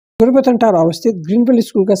गोरुबथान टार अवस्थित ग्रीनवेल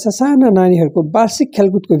स्कुलका सासाना नानीहरूको वार्षिक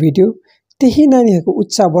खेलकुदको भिडियो त्यही नानीहरूको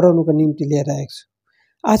उत्साह बढाउनको निम्ति लिएर आएको छु।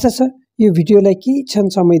 आशा छ यो भिडियोलाई केही क्षण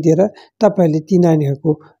समय दिएर तपाईहरूले ती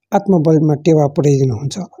नानीहरूको आत्मबलमा टेवा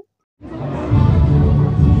पुर्याइदिनुहुन्छ।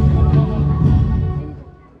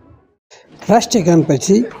 राष्ट्रिय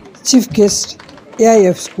गानपछि chief guest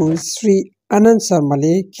एआइएफ school Shri Anand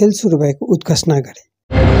शर्माले खेल सुरु भएको उद्घोषणा गरे।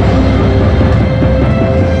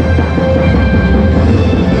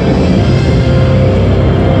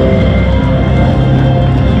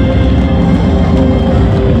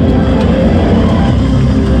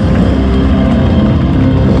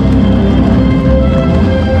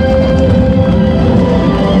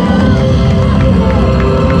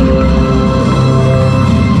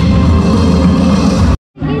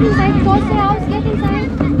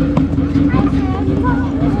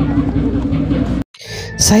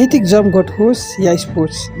 साहित्यिक जमघट होस् या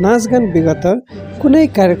स्पोर्ट्स, नाचगान विगत कुनै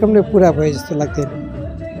कार्यक्रमले पुरा भए जस्तो लाग्दैन।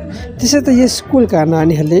 त्यसै त यस स्कुलका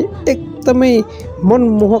नानीहरूले एकदमै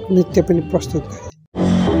मनमोहक नृत्य पनि प्रस्तुत गरे।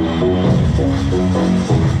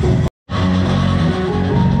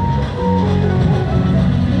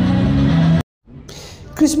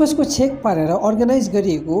 क्रिसमसको छेक पारेर अर्गनाइज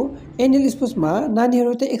गरिएको एनुअल स्पोर्ट्समा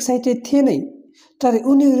नानीहरू त एक्साइटेड थिए नै, तर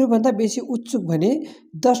उनीहरूभन्दा बेसी उत्सुक भने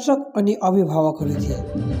दर्शक अनि अभिभावकहरू थिए।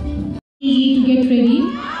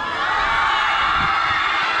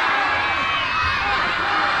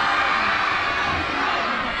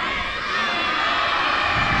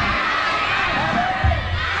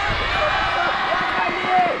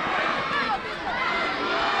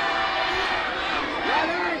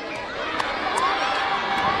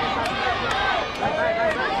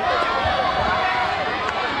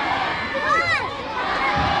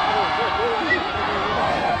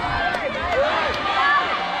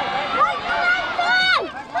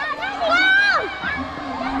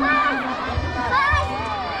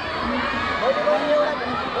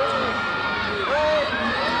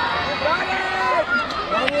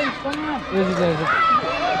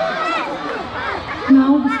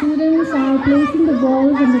 Now the students are placing the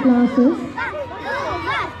balls in the glasses.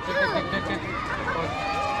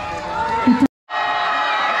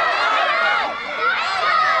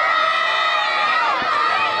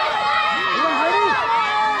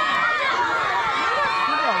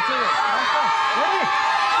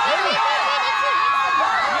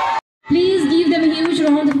 Please give them a huge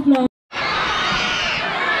round of applause.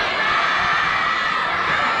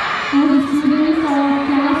 Now the students of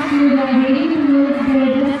class 2 are heading towards their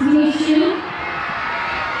destination.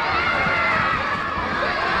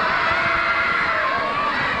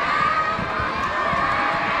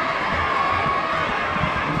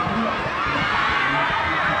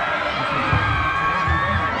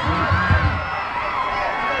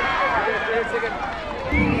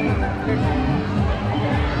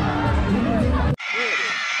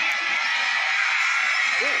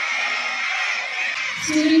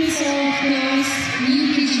 Students of class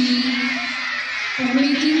UKG are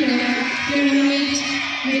making the pyramid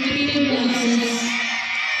with paper glasses.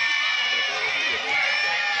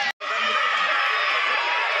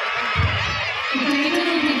 The title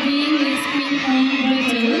of the game is Ping Pong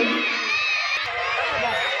Battle.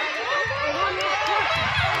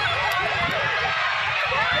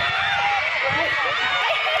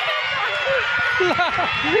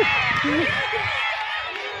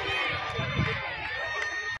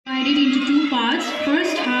 Divided into two parts.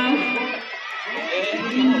 First half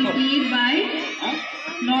will be played by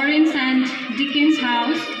Lawrence and Dickens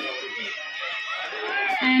House,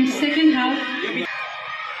 and second half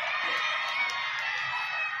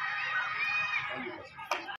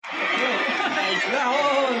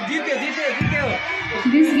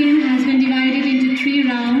this game has been divided into 3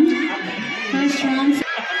 rounds. First round.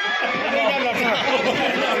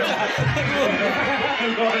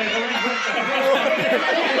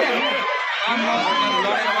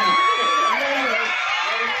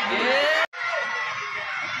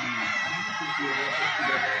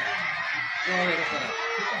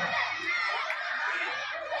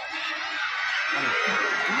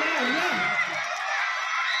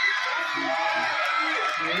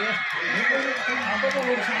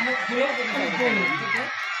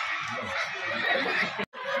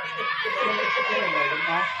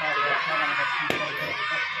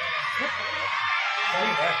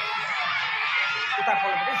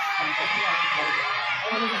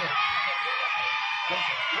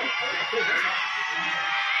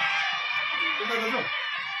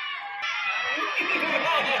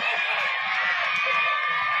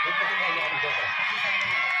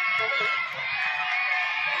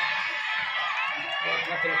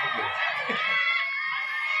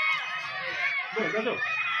 Go.